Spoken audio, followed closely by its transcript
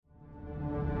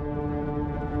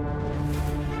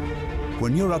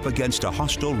When you're up against a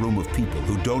hostile room of people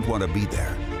who don't want to be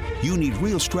there, you need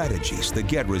real strategies that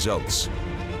get results.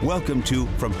 Welcome to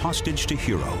From Hostage to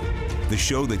Hero, the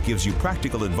show that gives you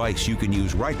practical advice you can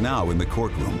use right now in the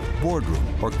courtroom,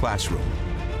 boardroom, or classroom.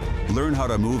 Learn how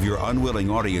to move your unwilling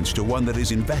audience to one that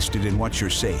is invested in what you're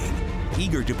saying,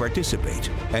 eager to participate,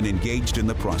 and engaged in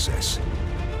the process.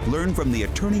 Learn from the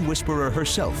attorney whisperer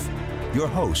herself, your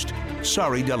host,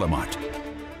 Sari Delamotte.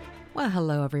 Well,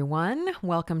 hello, everyone.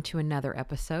 Welcome to another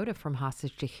episode of From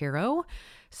Hostage to Hero.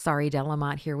 Sari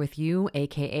Delamotte here with you,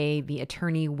 aka the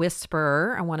Attorney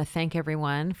Whisperer. I want to thank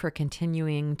everyone for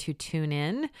continuing to tune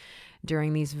in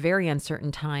during these very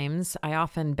uncertain times. I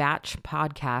often batch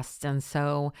podcasts, and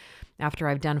so after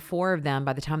I've done 4 of them,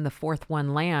 by the time the 4th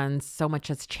one lands, so much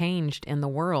has changed in the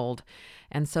world.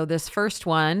 And so this first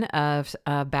one of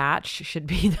a batch should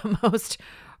be the most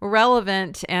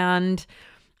relevant, and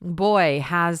boy,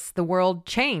 has the world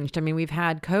changed. I mean, we've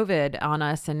had COVID on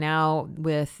us, and now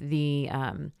with the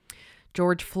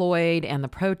George Floyd and the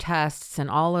protests and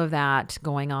all of that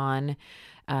going on,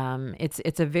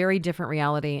 it's a very different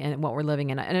reality in what we're living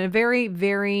in, and a very,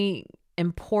 very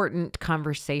important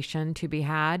conversation to be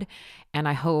had. And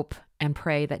I hope and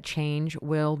pray that change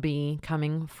will be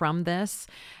coming from this.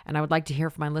 And I would like to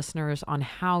hear from my listeners on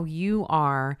how you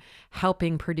are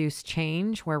helping produce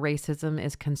change where racism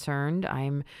is concerned.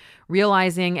 I'm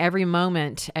realizing every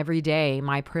moment, every day,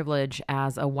 my privilege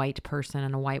as a white person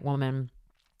and a white woman,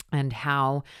 and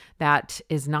how that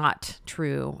is not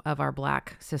true of our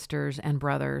Black sisters and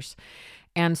brothers.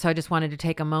 And so I just wanted to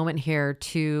take a moment here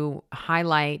to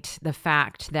highlight the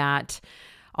fact that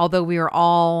although we are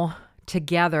all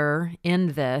together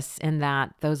in this, in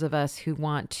that those of us who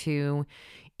want to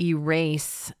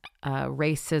erase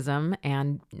racism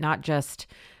and not just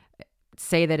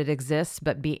say that it exists,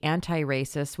 but be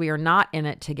anti-racist, we are not in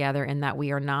it together in that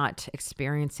we are not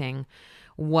experiencing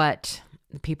what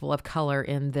people of color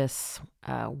in this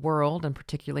world, and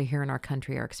particularly here in our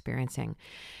country, are experiencing.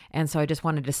 And so I just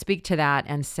wanted to speak to that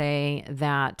and say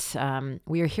that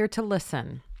we are here to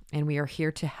listen, and we are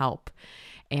here to help.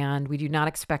 And we do not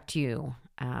expect you,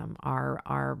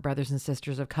 our brothers and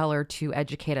sisters of color, to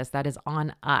educate us. That is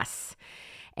on us.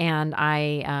 And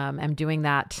I am doing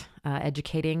that,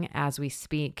 educating as we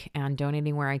speak, and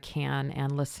donating where I can,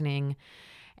 and listening,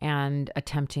 and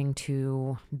attempting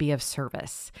to be of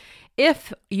service.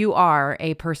 If you are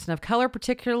a person of color,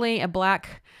 particularly a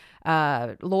Black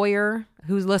lawyer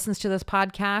who listens to this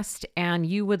podcast, and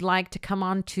you would like to come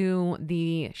on to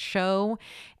the show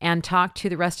and talk to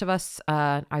the rest of us,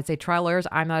 I'd say trial lawyers.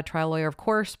 I'm not a trial lawyer, of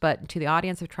course, but to the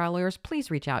audience of trial lawyers, please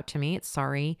reach out to me. It's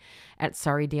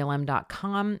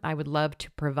sari@saridlm.com. I would love to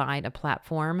provide a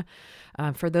platform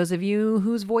for those of you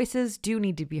whose voices do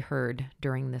need to be heard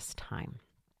during this time.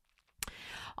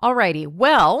 Alrighty,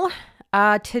 well,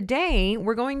 today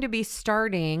we're going to be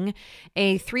starting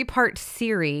a 3-part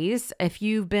series. If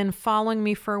you've been following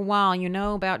me for a while, you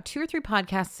know about 2 or 3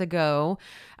 podcasts ago,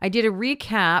 I did a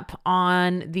recap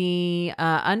on the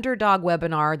Underdog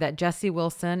webinar that Jesse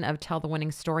Wilson of Tell the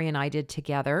Winning Story and I did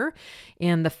together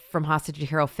in the From Hostage to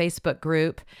Hero Facebook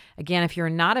group. Again, if you're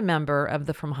not a member of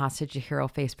the From Hostage to Hero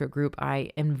Facebook group,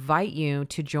 I invite you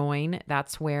to join.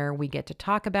 That's where we get to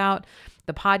talk about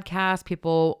the podcast.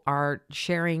 People are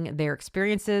sharing their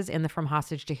experiences in the From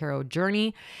Hostage to Hero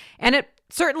journey. And it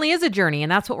certainly is a journey.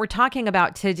 And that's what we're talking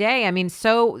about today. I mean,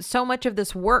 so much of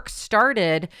this work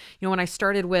started, when I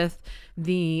started with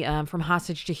the From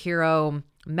Hostage to Hero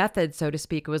method, so to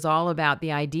speak. It was all about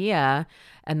the idea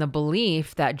and the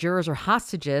belief that jurors are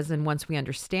hostages. And once we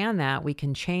understand that, we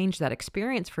can change that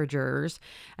experience for jurors.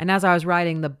 And as I was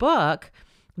writing the book,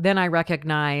 then I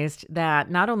recognized that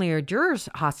not only are jurors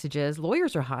hostages,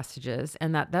 lawyers are hostages,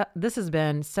 and that this has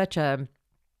been such a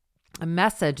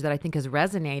message that I think has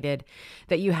resonated,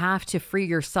 that you have to free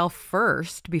yourself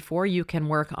first before you can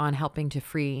work on helping to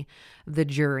free the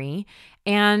jury.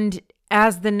 And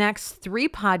as the next 3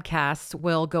 podcasts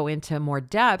will go into more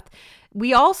depth,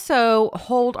 we also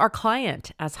hold our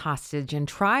client as hostage, and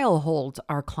trial holds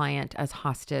our client as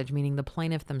hostage, meaning the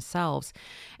plaintiff themselves.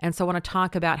 And so I want to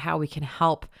talk about how we can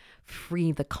help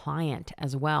free the client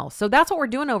as well. So that's what we're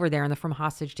doing over there in the From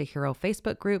Hostage to Hero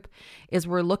Facebook group, is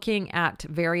we're looking at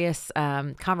various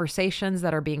conversations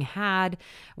that are being had,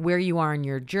 where you are in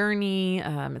your journey.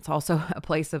 It's also a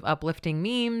place of uplifting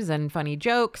memes and funny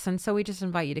jokes. And so we just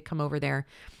invite you to come over there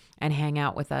and hang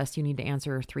out with us. You need to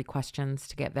answer 3 questions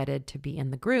to get vetted to be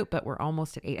in the group, but we're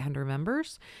almost at 800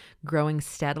 members, growing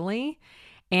steadily.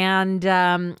 And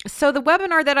so the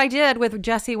webinar that I did with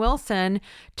Jesse Wilson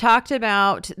talked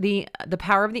about the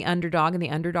power of the underdog and the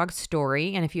underdog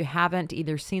story. And if you haven't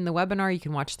either seen the webinar, you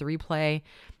can watch the replay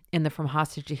in the From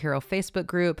Hostage to Hero Facebook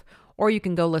group, or you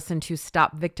can go listen to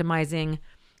Stop Victimizing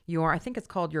I think it's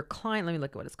called Your Client. Let me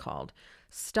look at what it's called.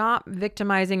 Stop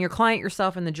Victimizing Your Client,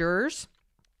 Yourself, and the Jurors,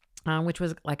 which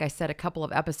was, like I said, a couple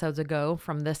of episodes ago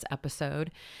from this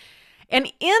episode. And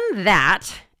in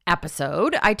that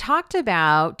episode, I talked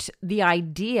about the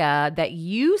idea that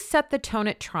you set the tone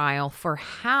at trial for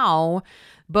how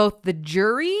both the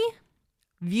jury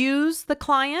views the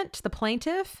client, the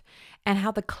plaintiff, and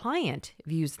how the client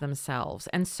views themselves.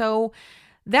 And so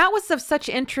that was of such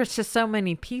interest to so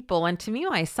many people and to me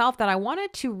myself that I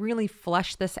wanted to really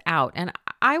flesh this out. And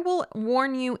I will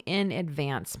warn you in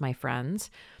advance, my friends,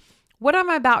 what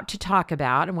I'm about to talk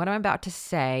about and what I'm about to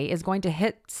say is going to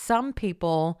hit some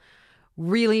people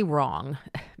really wrong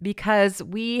because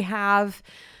we have,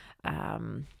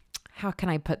 how can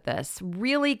I put this,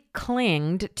 really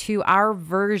clinged to our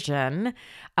version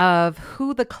of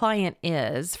who the client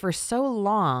is for so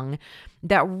long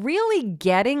that really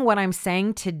getting what I'm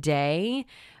saying today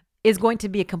is going to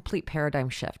be a complete paradigm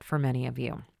shift for many of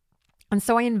you. And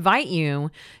so I invite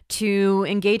you to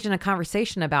engage in a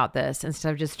conversation about this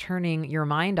instead of just turning your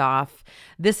mind off.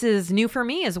 This is new for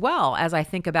me as well as I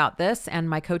think about this and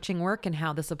my coaching work and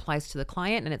how this applies to the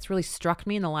client. And it's really struck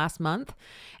me in the last month.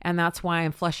 And that's why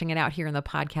I'm fleshing it out here in the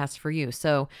podcast for you.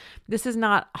 So this is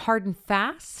not hard and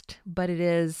fast, but it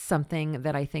is something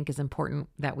that I think is important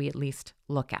that we at least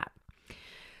look at.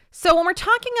 So when we're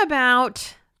talking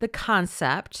about the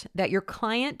concept that your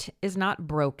client is not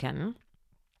broken,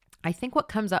 I think what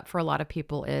comes up for a lot of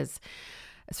people is,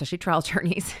 especially trial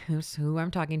attorneys, who I'm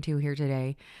talking to here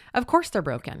today, of course they're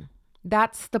broken.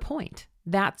 That's the point.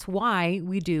 That's why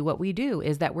we do what we do,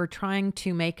 is that we're trying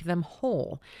to make them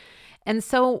whole. And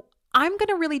so I'm going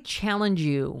to really challenge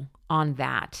you on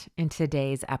that in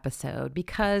today's episode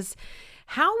because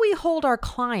how we hold our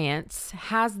clients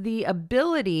has the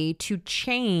ability to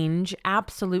change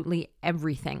absolutely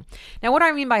everything. Now, what do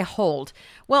I mean by hold?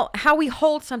 Well, how we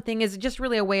hold something is just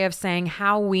really a way of saying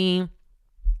how we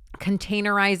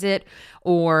containerize it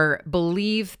or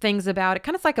believe things about it.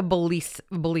 Kind of like a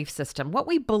belief system. What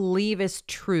we believe is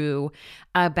true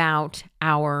about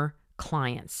our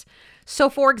clients. So,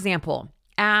 for example,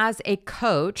 as a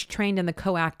coach trained in the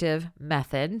Coactive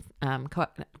method,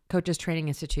 Coaches Training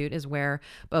Institute is where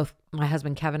both my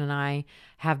husband Kevin and I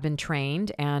have been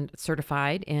trained and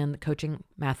certified in the coaching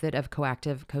method of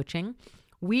Coactive coaching.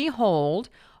 We hold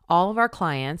all of our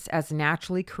clients as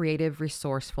naturally creative,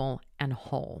 resourceful, and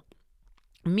whole.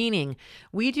 Meaning,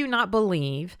 we do not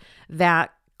believe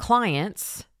that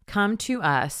clients come to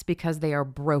us because they are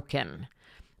broken.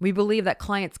 We believe that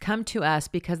clients come to us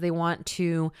because they want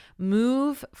to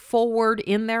move forward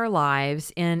in their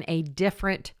lives in a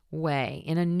different way,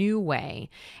 in a new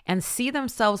way, and see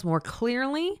themselves more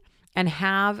clearly and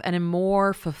have a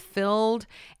more fulfilled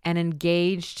and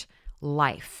engaged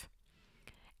life.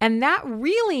 And that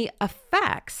really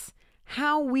affects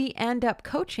how we end up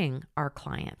coaching our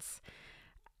clients.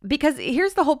 Because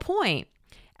here's the whole point.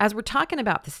 As we're talking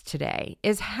about this today,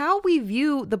 is how we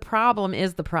view the problem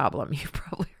is the problem. You've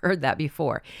probably heard that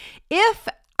before. If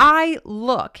I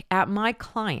look at my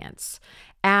clients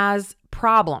as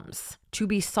problems to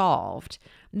be solved,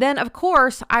 then of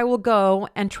course I will go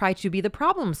and try to be the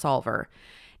problem solver.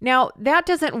 Now, that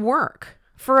doesn't work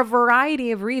for a variety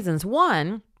of reasons.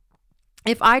 One,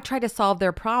 if I try to solve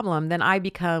their problem, then I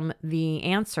become the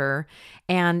answer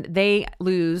and they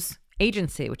lose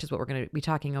agency, which is what we're going to be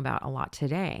talking about a lot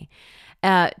today.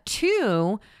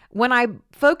 Two, when I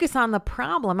focus on the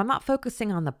problem, I'm not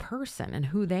focusing on the person and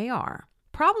who they are.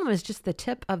 Problem is just the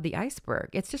tip of the iceberg.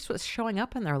 It's just what's showing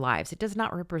up in their lives. It does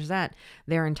not represent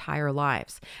their entire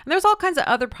lives. And there's all kinds of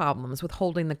other problems with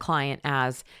holding the client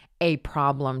as a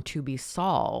problem to be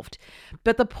solved.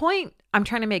 But the point I'm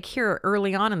trying to make here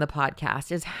early on in the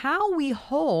podcast is how we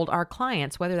hold our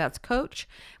clients, whether that's coach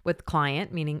with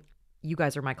client, meaning you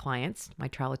guys are my clients, my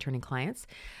trial attorney clients,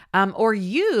 or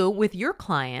you with your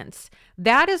clients,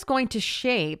 that is going to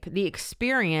shape the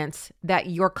experience that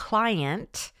your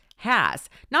client has,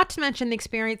 not to mention the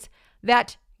experience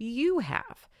that you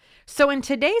have. So in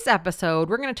today's episode,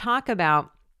 we're going to talk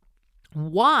about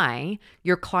why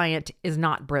your client is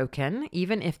not broken,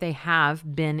 even if they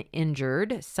have been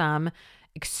injured, some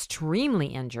extremely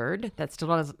injured. That still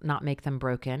does not make them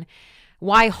broken.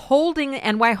 Why holding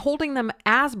them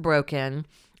as broken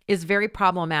is very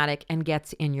problematic and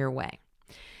gets in your way.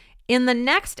 In the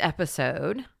next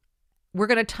episode, we're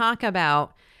going to talk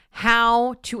about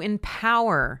how to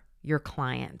empower your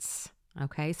clients.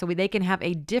 Okay, so they can have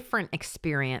a different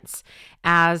experience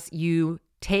as you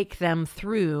take them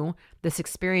through this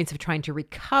experience of trying to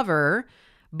recover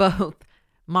both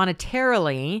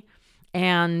monetarily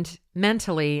and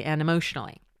mentally and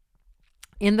emotionally.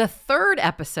 In the third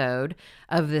episode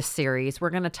of this series, we're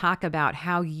going to talk about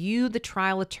how you, the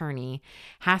trial attorney,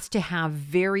 has to have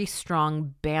very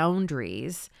strong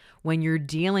boundaries when you're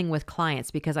dealing with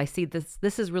clients, because I see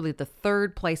this is really the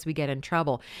third place we get in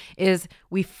trouble, is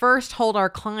we first hold our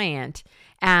client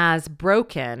as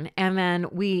broken and then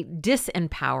we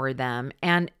disempower them.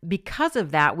 And because of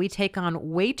that, we take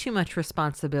on way too much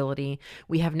responsibility.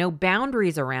 We have no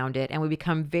boundaries around it and we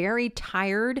become very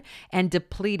tired and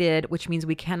depleted, which means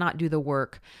we cannot do the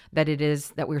work that it is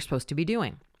that we're supposed to be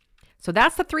doing. So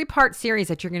that's the 3-part series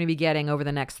that you're going to be getting over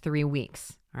the next 3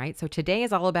 weeks. All right. So today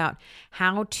is all about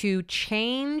how to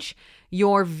change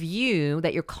your view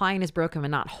that your client is broken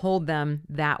and not hold them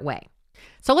that way.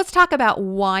 So let's talk about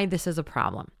why this is a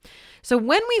problem. So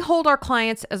when we hold our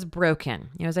clients as broken,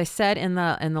 as I said in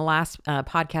the last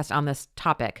podcast on this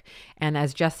topic, and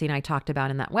as Jesse and I talked about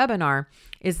in that webinar,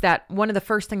 is that one of the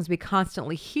first things we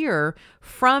constantly hear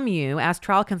from you as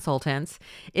trial consultants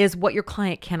is what your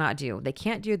client cannot do. They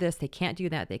can't do this, they can't do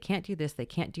that, they can't do this, they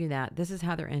can't do that. This is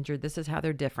how they're injured, this is how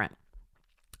they're different.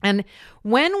 And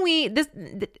when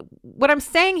what I'm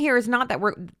saying here is not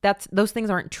that those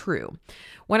things aren't true.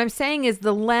 What I'm saying is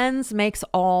the lens makes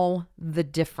all the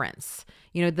difference.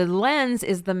 The lens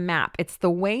is the map. It's the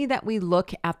way that we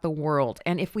look at the world.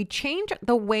 And if we change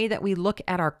the way that we look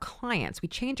at our clients, we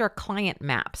change our client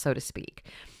map, so to speak,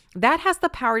 that has the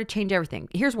power to change everything.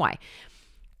 Here's why.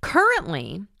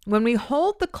 Currently, when we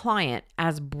hold the client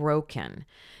as broken,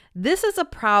 this is a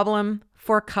problem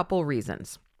for a couple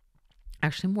reasons.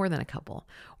 Actually, more than a couple.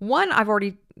 One, I've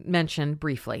already mentioned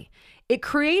briefly. It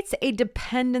creates a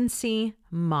dependency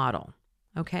model,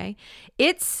 okay?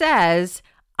 It says,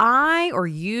 I, or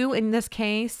you in this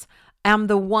case, am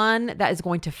the one that is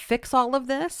going to fix all of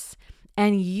this,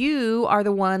 and you are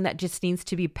the one that just needs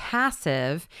to be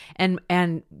passive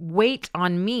and wait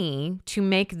on me to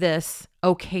make this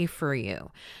okay for you.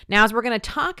 Now, as we're going to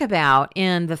talk about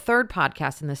in the third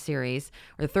podcast in this series,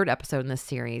 or the third episode in this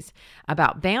series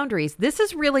about boundaries, this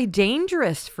is really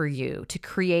dangerous for you to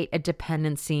create a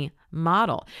dependency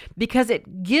model because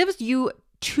it gives you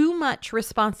too much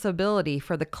responsibility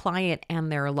for the client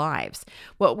and their lives.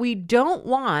 What we don't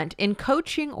want in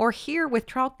coaching or here with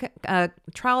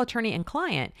trial attorney and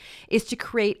client is to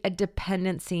create a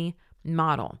dependency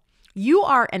model. You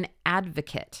are an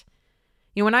advocate.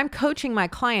 When I'm coaching my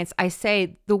clients, I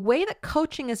say the way that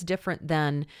coaching is different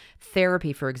than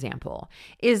therapy, for example,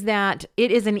 is that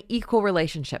it is an equal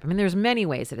relationship. I mean, there's many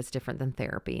ways that it's different than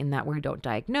therapy in that we don't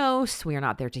diagnose. We are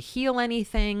not there to heal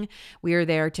anything. We are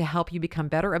there to help you become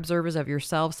better observers of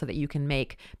yourself so that you can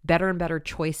make better and better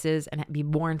choices and be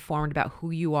more informed about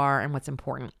who you are and what's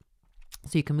important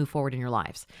so you can move forward in your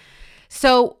lives.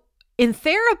 So in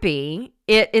therapy,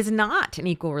 it is not an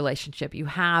equal relationship. You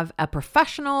have a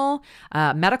professional,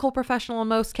 medical professional in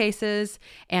most cases,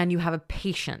 and you have a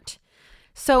patient.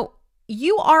 So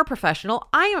you are a professional.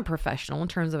 I am a professional in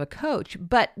terms of a coach,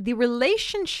 but the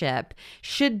relationship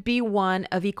should be one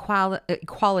of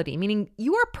equality, meaning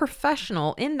you are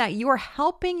professional in that you are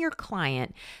helping your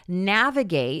client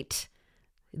navigate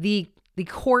the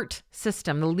court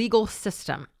system, the legal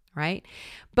system, right?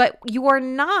 But you are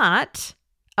not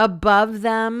above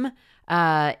them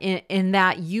in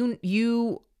that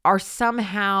you are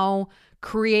somehow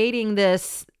creating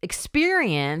this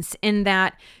experience in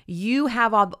that you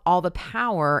have all the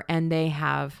power and they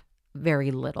have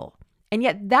very little. And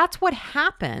yet that's what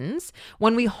happens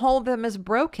when we hold them as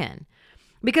broken.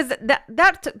 Because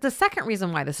that's the second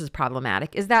reason why this is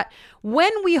problematic is that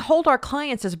when we hold our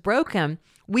clients as broken,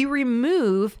 we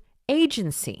remove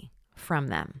agency from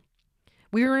them.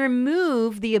 We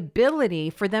remove the ability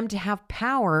for them to have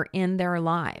power in their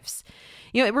lives.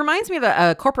 It reminds me of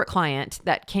a corporate client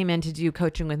that came in to do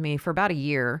coaching with me for about a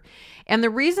year. And the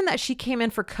reason that she came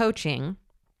in for coaching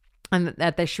and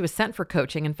that she was sent for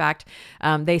coaching, in fact,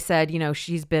 they said,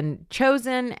 she's been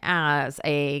chosen as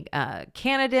a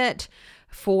candidate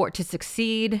to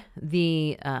succeed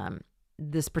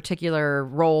this particular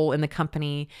role in the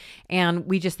company. And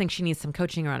we just think she needs some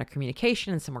coaching around her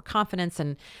communication and some more confidence.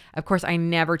 And of course, I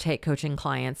never take coaching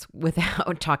clients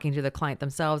without talking to the client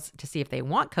themselves to see if they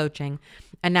want coaching.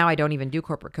 And now I don't even do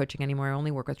corporate coaching anymore. I only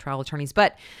work with trial attorneys.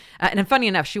 But, and funny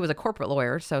enough, she was a corporate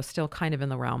lawyer, so still kind of in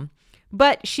the realm.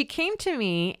 But she came to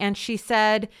me and she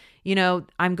said,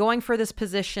 I'm going for this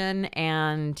position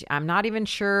and I'm not even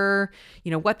sure,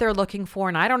 what they're looking for.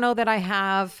 And I don't know that I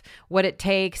have what it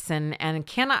takes. And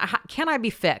can I be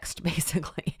fixed,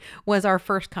 basically, was our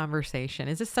first conversation.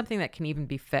 Is this something that can even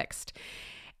be fixed?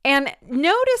 And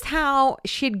notice how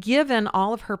she'd given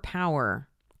all of her power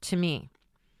to me.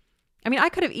 I mean, I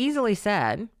could have easily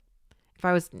said, if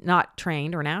I was not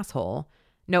trained or an asshole,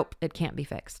 nope, it can't be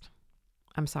fixed.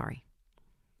 I'm sorry.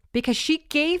 Because she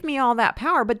gave me all that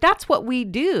power. But that's what we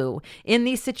do in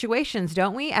these situations,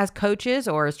 don't we? As coaches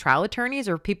or as trial attorneys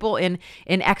or people in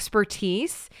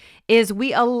expertise, is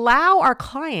we allow our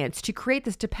clients to create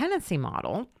this dependency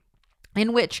model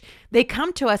in which they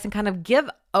come to us and kind of give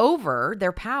over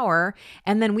their power,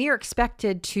 and then we are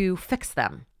expected to fix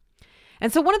them.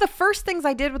 And so one of the first things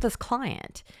I did with this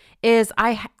client is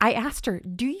I asked her,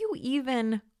 do you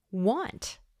even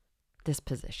want this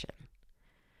position?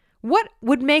 What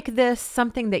would make this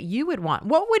something that you would want?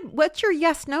 What's your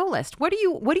yes, no list? What are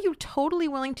you totally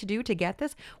willing to do to get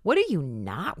this? What are you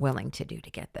not willing to do to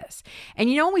get this? And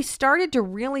we started to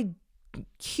really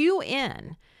cue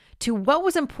in to what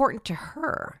was important to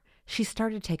her. She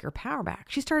started to take her power back.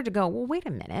 She started to go, well, wait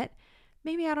a minute.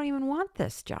 Maybe I don't even want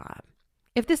this job.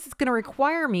 If this is going to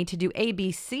require me to do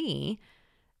ABC,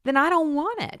 then I don't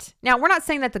want it. Now, we're not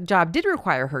saying that the job did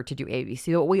require her to do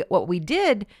ABC. What we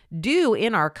did do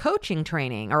in our coaching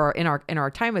training, or in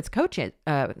our time as coaching,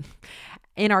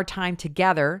 in our time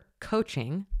together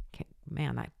coaching,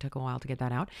 man, that took a while to get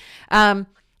that out,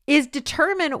 is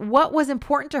determine what was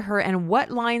important to her and what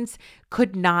lines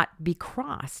could not be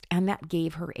crossed. And that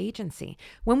gave her agency.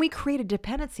 When we create a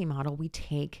dependency model, we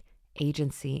take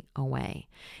agency away.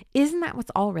 Isn't that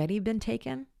what's already been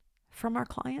taken from our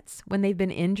clients when they've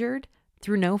been injured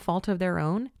through no fault of their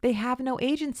own? They have no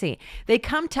agency. They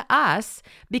come to us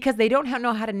because they don't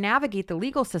know how to navigate the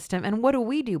legal system. And what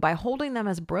do? By holding them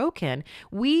as broken,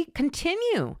 we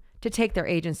continue to take their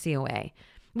agency away.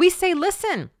 We say,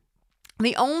 listen,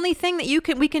 the only thing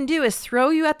that we can do is throw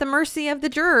you at the mercy of the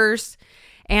jurors,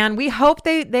 and we hope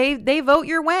they vote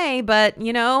your way, but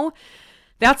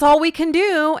that's all we can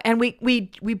do. And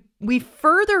we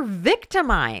further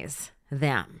victimize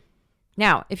them.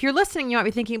 Now, if you're listening, you might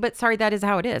be thinking, but sorry, that is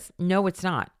how it is. No, it's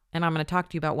not. And I'm going to talk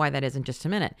to you about why that is in just a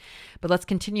minute. But let's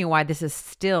continue why this is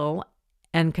still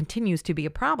and continues to be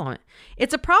a problem.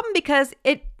 It's a problem because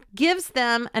it gives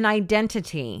them an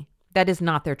identity that is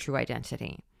not their true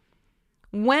identity.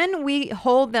 When we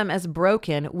hold them as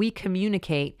broken, we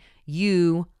communicate,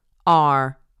 you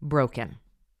are broken.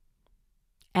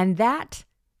 And that,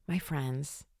 my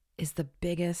friends, is the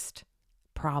biggest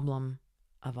problem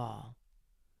of all,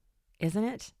 isn't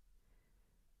it?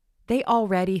 They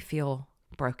already feel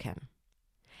broken.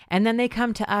 And then they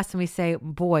come to us and we say,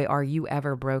 boy, are you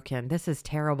ever broken? This is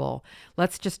terrible.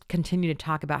 Let's just continue to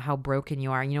talk about how broken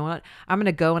you are. And you know what? I'm going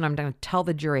to go and I'm going to tell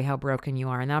the jury how broken you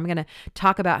are. And then I'm going to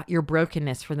talk about your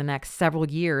brokenness for the next several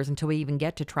years until we even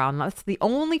get to trial. And that's the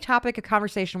only topic of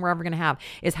conversation we're ever going to have,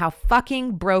 is how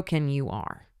fucking broken you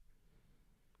are.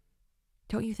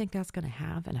 Don't you think that's going to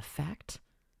have an effect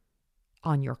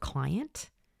on your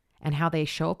client and how they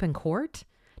show up in court?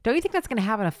 Don't you think that's going to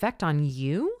have an effect on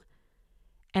you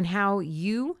and how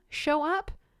you show up?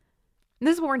 And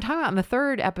this is what we're talking about in the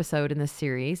third episode in this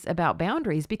series about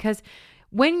boundaries, because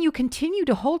when you continue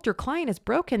to hold your client as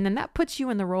broken, then that puts you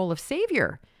in the role of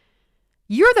savior.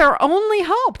 You're their only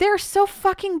hope. They're so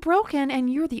fucking broken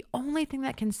and you're the only thing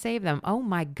that can save them. Oh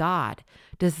my God,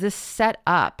 does this set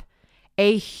up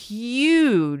a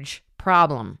huge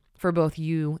problem for both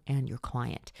you and your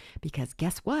client? Because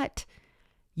guess what?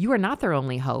 You are not their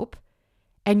only hope,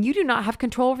 and you do not have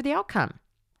control over the outcome.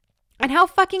 And how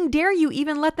fucking dare you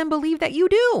even let them believe that you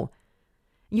do?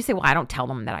 You say, well, I don't tell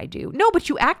them that I do. No, but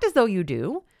you act as though you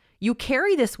do. You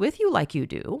carry this with you like you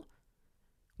do.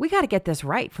 We got to get this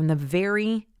right from the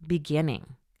very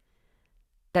beginning,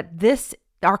 that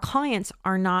our clients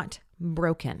are not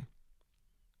broken.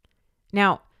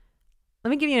 Now, let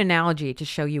me give you an analogy to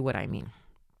show you what I mean.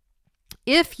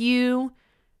 If you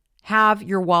have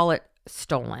your wallet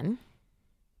stolen,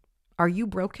 are you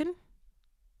broken?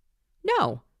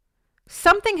 No.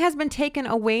 Something has been taken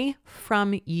away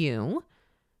from you,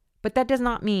 but that does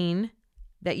not mean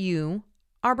that you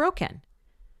are broken.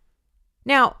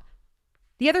 Now,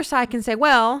 the other side can say,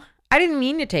 well, I didn't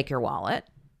mean to take your wallet.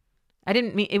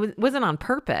 It wasn't on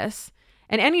purpose.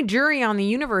 And any jury on the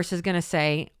universe is going to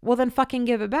say, well, then fucking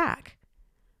give it back.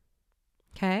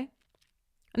 Okay?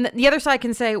 And the other side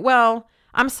can say, well,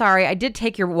 I'm sorry, I did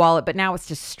take your wallet, but now it's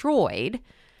destroyed.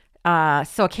 So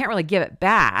I can't really give it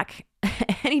back.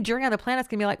 Any jury on the planet's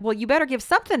going to be like, well, you better give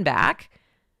something back.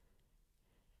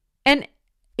 And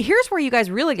here's where you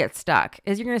guys really get stuck,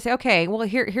 is you're going to say, okay, well,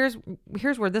 here's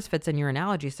where this fits in your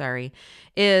analogy,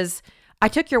 is I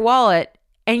took your wallet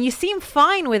and you seem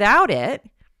fine without it.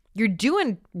 You're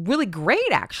doing really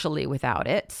great actually without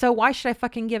it. So why should I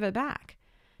fucking give it back?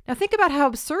 Now think about how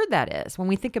absurd that is when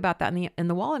we think about that in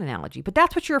the wallet analogy. But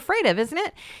that's what you're afraid of, isn't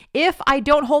it? If I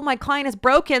don't hold my client as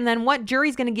broken, then what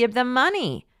jury's going to give them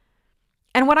money?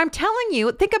 And what I'm telling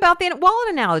you, think about the wallet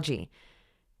analogy.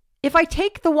 If I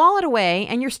take the wallet away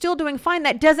and you're still doing fine,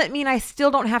 that doesn't mean I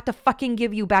still don't have to fucking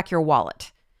give you back your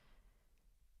wallet.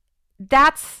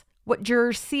 That's what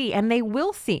jurors see, and they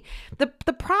will see.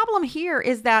 The problem here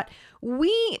is that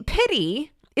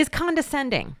pity is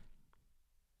condescending.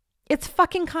 It's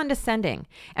fucking condescending.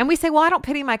 And we say, well, I don't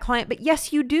pity my client, but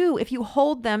yes, you do if you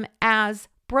hold them as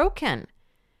broken.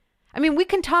 I mean, we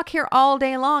can talk here all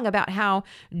day long about how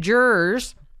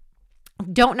jurors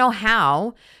don't know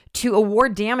how to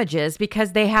award damages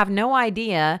because they have no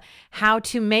idea how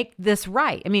to make this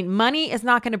right. I mean, money is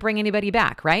not going to bring anybody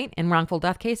back, right? In wrongful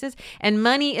death cases. And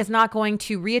money is not going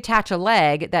to reattach a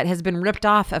leg that has been ripped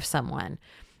off of someone,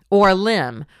 or a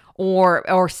limb,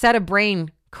 or set a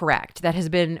brain correct that has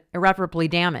been irreparably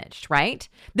damaged, right?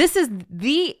 This is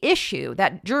the issue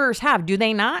that jurors have, do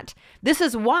they not? This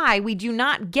is why we do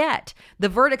not get the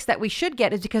verdicts that we should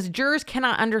get, is because jurors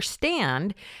cannot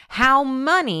understand how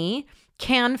money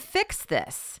can fix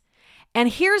this. And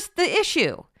here's the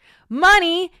issue.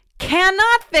 Money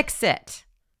cannot fix it.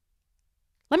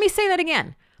 Let me say that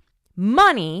again.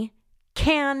 Money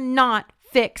cannot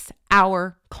fix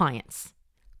our clients.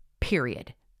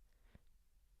 Period.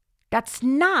 That's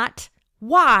not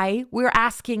why we're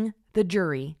asking the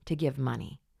jury to give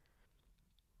money.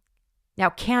 Now,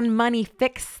 can money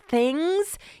fix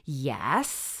things?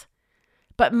 Yes.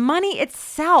 But money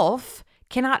itself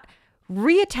cannot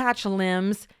reattach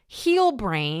limbs, heal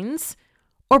brains,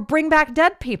 or bring back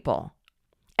dead people.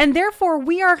 And therefore,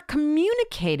 we are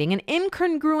communicating an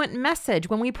incongruent message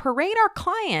when we parade our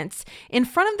clients in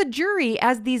front of the jury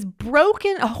as these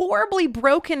broken, horribly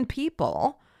broken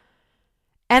people.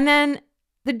 And then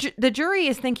the jury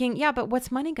is thinking, yeah, but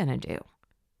what's money going to do?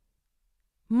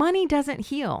 Money doesn't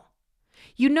heal.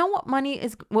 You know what money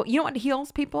is? Well, you know what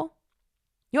heals people?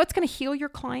 You know what's going to heal your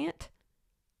client?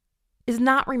 Is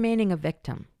not remaining a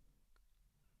victim.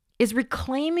 Is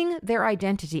reclaiming their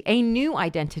identity, a new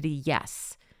identity,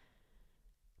 yes.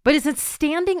 But is it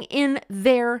standing in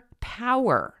their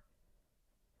power?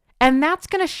 And that's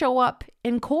going to show up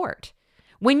in court.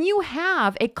 When you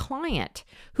have a client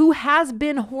who has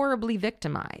been horribly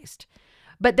victimized,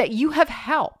 but that you have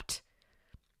helped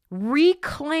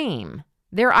reclaim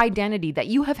their identity, that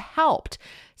you have helped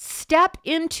step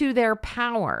into their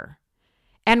power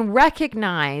and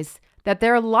recognize that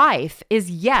their life is,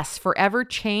 yes, forever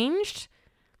changed,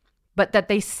 but that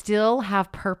they still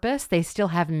have purpose, they still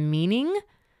have meaning,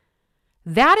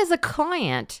 that is a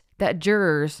client that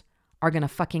jurors are going to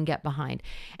fucking get behind.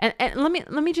 And let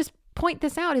me just point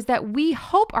this out, is that we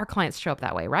hope our clients show up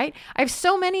that way, right? I have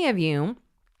so many of you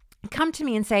come to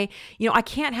me and say, I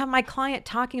can't have my client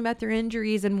talking about their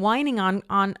injuries and whining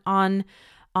on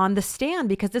the stand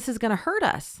because this is going to hurt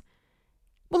us.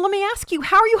 Well, let me ask you,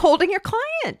 how are you holding your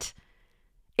client?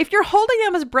 If you're holding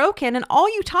them as broken and all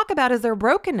you talk about is their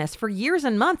brokenness for years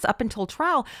and months up until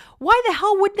trial, why the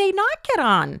hell would they not get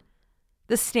on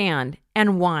the stand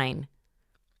and whine?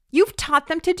 You've taught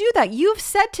them to do that. You've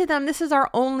said to them, this is our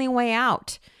only way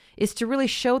out, is to really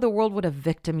show the world what a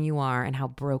victim you are and how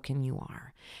broken you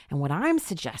are. And what I'm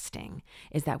suggesting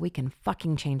is that we can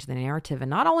fucking change the narrative. And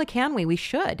not only can we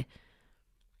should.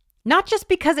 Not just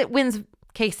because it wins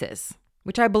cases,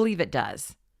 which I believe it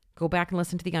does. Go back and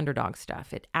listen to the underdog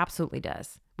stuff. It absolutely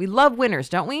does. We love winners,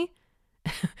 don't we?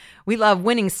 We love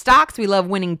winning stocks. We love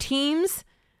winning teams.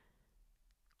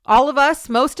 All of us,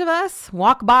 most of us,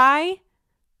 walk by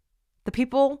the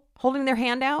people holding their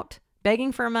hand out,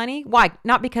 begging for money. Why?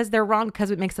 Not because they're wrong, because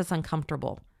it makes us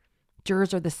uncomfortable.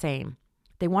 Jurors are the same.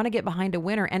 They want to get behind a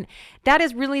winner. And that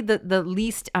is really the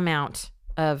least amount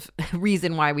of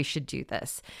reason why we should do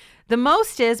this. The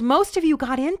most is, most of you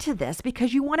got into this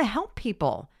because you want to help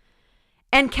people.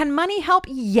 And can money help?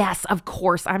 Yes, of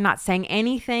course. I'm not saying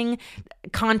anything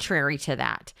contrary to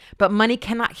that. But money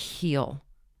cannot heal.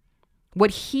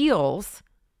 What heals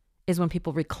is when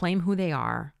people reclaim who they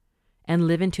are and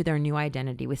live into their new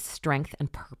identity with strength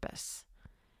and purpose.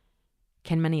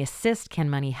 Can money assist? Can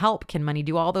money help? Can money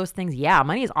do all those things? Yeah,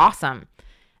 money is awesome.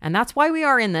 And that's why we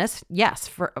are in this. Yes,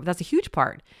 that's a huge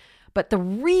part. But the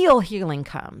real healing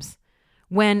comes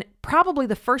when probably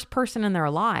the first person in their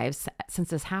lives since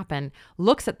this happened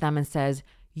looks at them and says,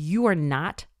 you are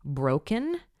not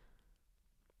broken.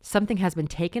 Something has been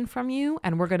taken from you,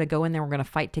 and we're going to go in there, we're going to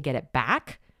fight to get it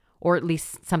back, or at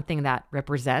least something that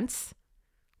represents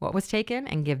what was taken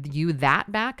and give you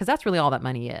that back, because that's really all that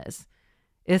money is.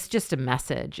 It's just a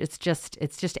message. It's just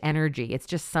energy. It's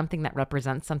just something that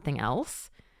represents something else.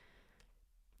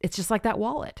 It's just like that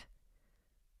wallet.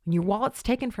 When your wallet's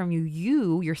taken from you,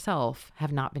 you yourself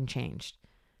have not been changed.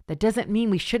 That doesn't mean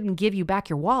we shouldn't give you back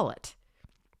your wallet,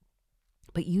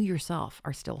 but you yourself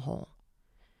are still whole.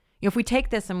 If we take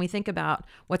this and we think about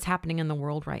what's happening in the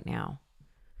world right now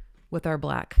with our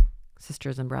Black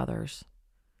sisters and brothers,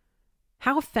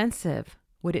 how offensive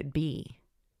would it be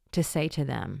to say to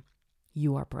them,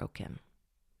 you are broken?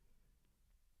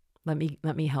 Let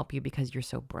me help you because you're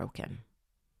so broken.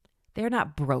 They're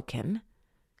not broken.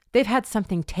 They've had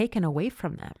something taken away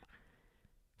from them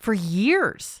for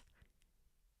years.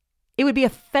 It would be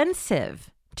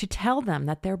offensive to tell them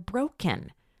that they're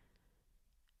broken.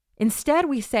 Instead,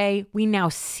 we say, we now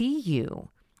see you.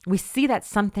 We see that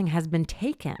something has been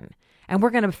taken, and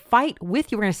we're going to fight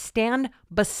with you. We're going to stand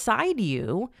beside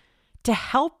you to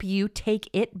help you take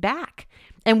it back.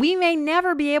 And we may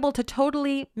never be able to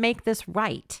totally make this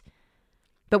right,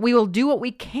 but we will do what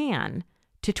we can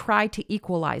to try to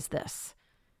equalize this.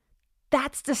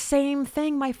 That's the same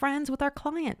thing, my friends, with our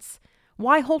clients.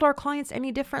 Why hold our clients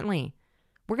any differently?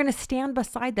 We're going to stand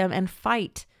beside them and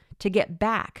fight to get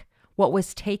back what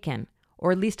was taken,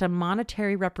 or at least a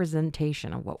monetary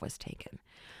representation of what was taken.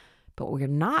 But what we're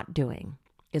not doing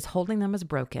is holding them as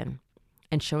broken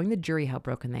and showing the jury how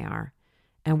broken they are,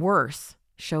 and worse,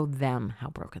 show them how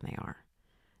broken they are.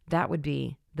 That would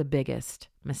be the biggest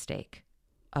mistake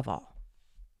of all.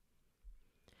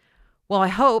 Well, I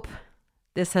hope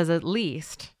this has at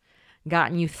least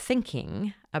gotten you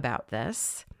thinking about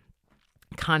this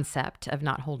concept of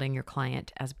not holding your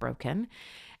client as broken,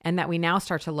 and that we now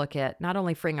start to look at not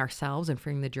only freeing ourselves and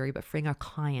freeing the jury, but freeing our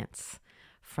clients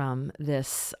from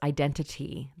this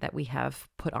identity that we have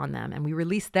put on them. And we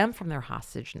release them from their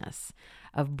hostageness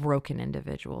of broken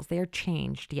individuals. They are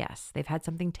changed, yes. They've had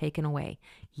something taken away,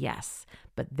 yes.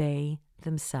 But they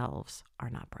themselves are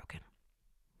not broken.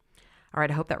 All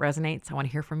right, I hope that resonates. I want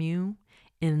to hear from you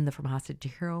in the From Hostage to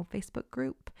Hero Facebook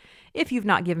group. If you've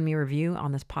not given me a review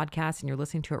on this podcast and you're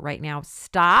listening to it right now,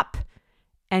 stop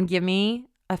and give me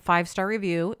a 5-star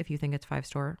review if you think it's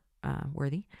 5-star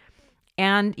worthy.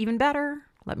 And even better,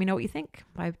 let me know what you think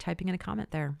by typing in a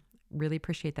comment there. Really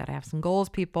appreciate that. I have some goals,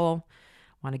 people.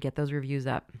 Want to get those reviews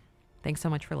up. Thanks so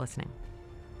much for listening.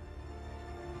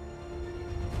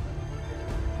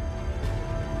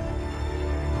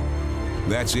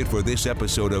 That's it for this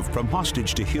episode of From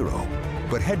Hostage to Hero.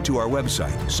 But head to our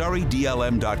website,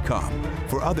 saridlm.com,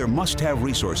 for other must-have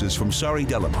resources from Sari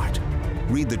Delamotte.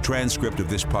 Read the transcript of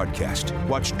this podcast,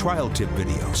 watch trial tip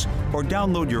videos, or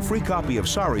download your free copy of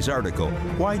Sari's article,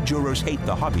 Why Jurors Hate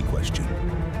the Hobby Question.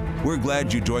 We're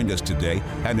glad you joined us today,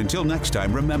 and until next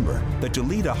time, remember that to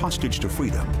lead a hostage to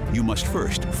freedom, you must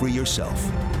first free yourself.